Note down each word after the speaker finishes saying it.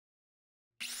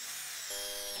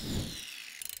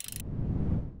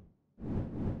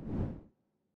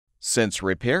Since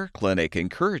Repair Clinic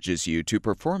encourages you to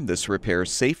perform this repair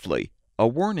safely, a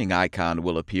warning icon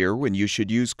will appear when you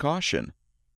should use caution.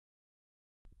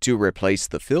 To replace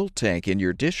the fill tank in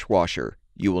your dishwasher,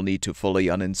 you will need to fully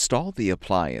uninstall the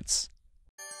appliance.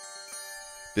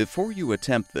 Before you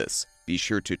attempt this, be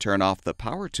sure to turn off the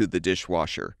power to the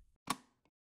dishwasher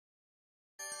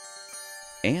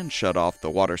and shut off the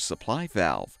water supply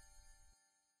valve.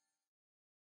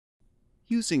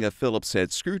 Using a Phillips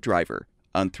head screwdriver,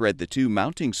 unthread the two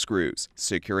mounting screws,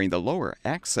 securing the lower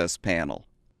access panel.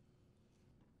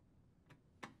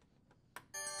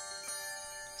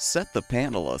 Set the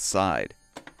panel aside.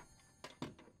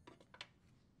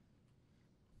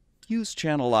 Use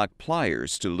channel lock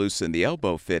pliers to loosen the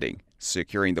elbow fitting,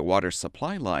 securing the water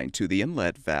supply line to the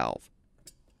inlet valve.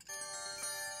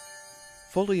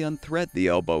 Fully unthread the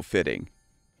elbow fitting.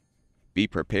 Be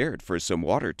prepared for some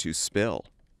water to spill.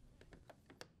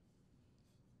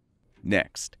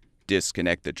 Next,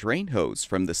 disconnect the drain hose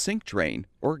from the sink drain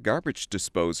or garbage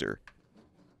disposer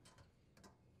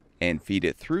and feed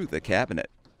it through the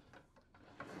cabinet.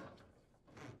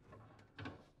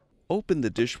 Open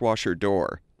the dishwasher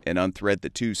door and unthread the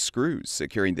two screws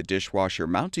securing the dishwasher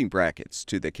mounting brackets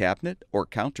to the cabinet or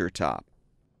countertop.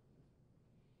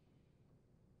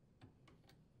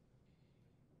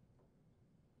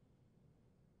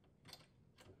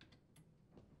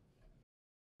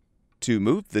 To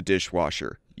move the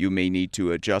dishwasher, you may need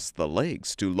to adjust the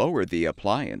legs to lower the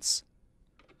appliance.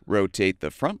 Rotate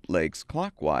the front legs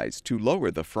clockwise to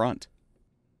lower the front.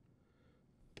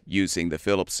 Using the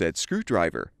Phillips head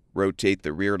screwdriver, rotate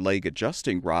the rear leg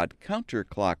adjusting rod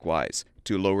counterclockwise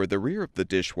to lower the rear of the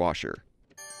dishwasher.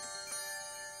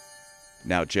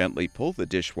 Now gently pull the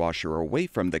dishwasher away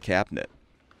from the cabinet.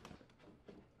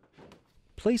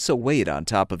 Place a weight on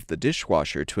top of the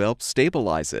dishwasher to help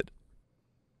stabilize it.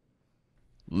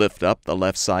 Lift up the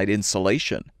left side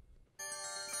insulation.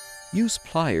 Use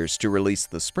pliers to release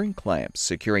the spring clamp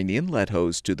securing the inlet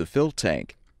hose to the fill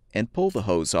tank and pull the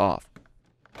hose off.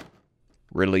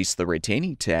 Release the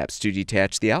retaining tabs to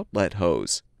detach the outlet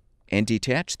hose and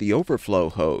detach the overflow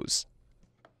hose.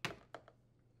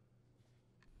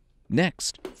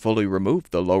 Next, fully remove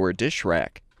the lower dish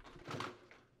rack.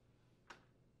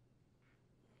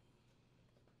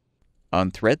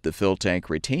 Unthread the fill tank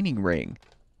retaining ring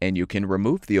and you can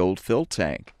remove the old fill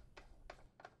tank.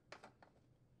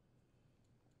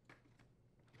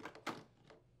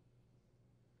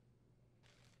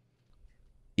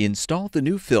 Install the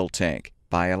new fill tank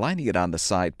by aligning it on the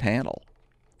side panel.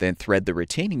 Then thread the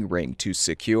retaining ring to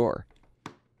secure.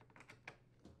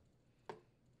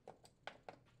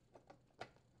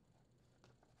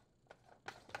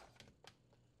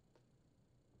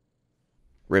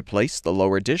 Replace the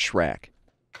lower dish rack.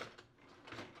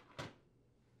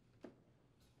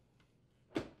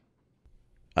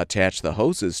 Attach the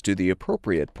hoses to the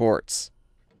appropriate ports.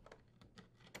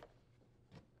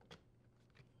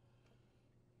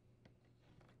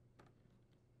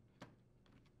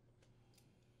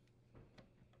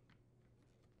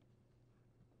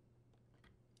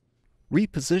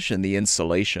 Reposition the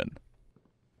insulation.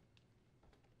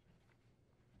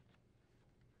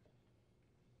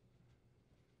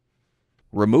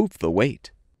 Remove the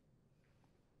weight.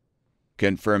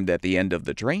 Confirm that the end of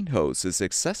the drain hose is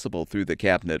accessible through the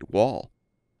cabinet wall.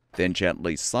 Then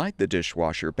gently slide the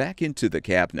dishwasher back into the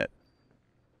cabinet.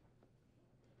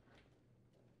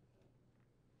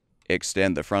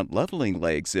 Extend the front leveling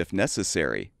legs if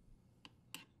necessary.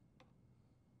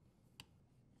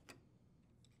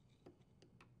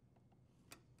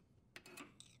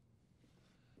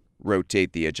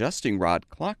 Rotate the adjusting rod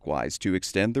clockwise to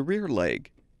extend the rear leg.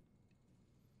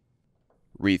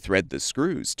 Rethread the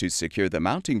screws to secure the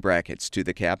mounting brackets to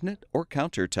the cabinet or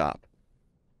countertop.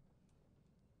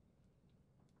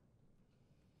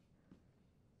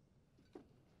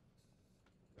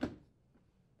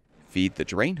 Feed the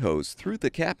drain hose through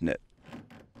the cabinet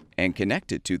and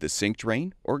connect it to the sink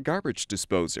drain or garbage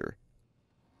disposer.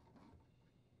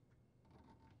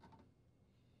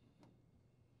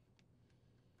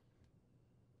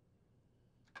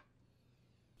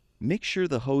 Make sure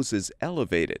the hose is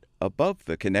elevated above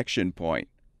the connection point.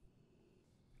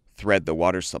 Thread the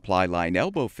water supply line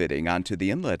elbow fitting onto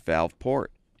the inlet valve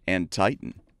port and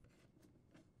tighten.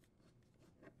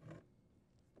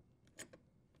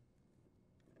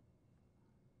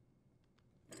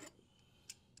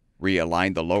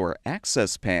 Realign the lower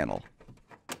access panel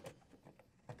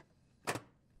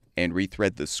and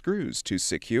rethread the screws to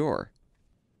secure.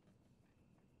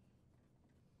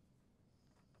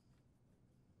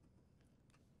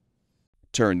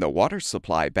 Turn the water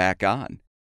supply back on,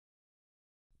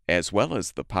 as well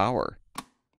as the power,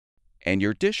 and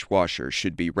your dishwasher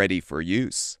should be ready for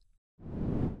use.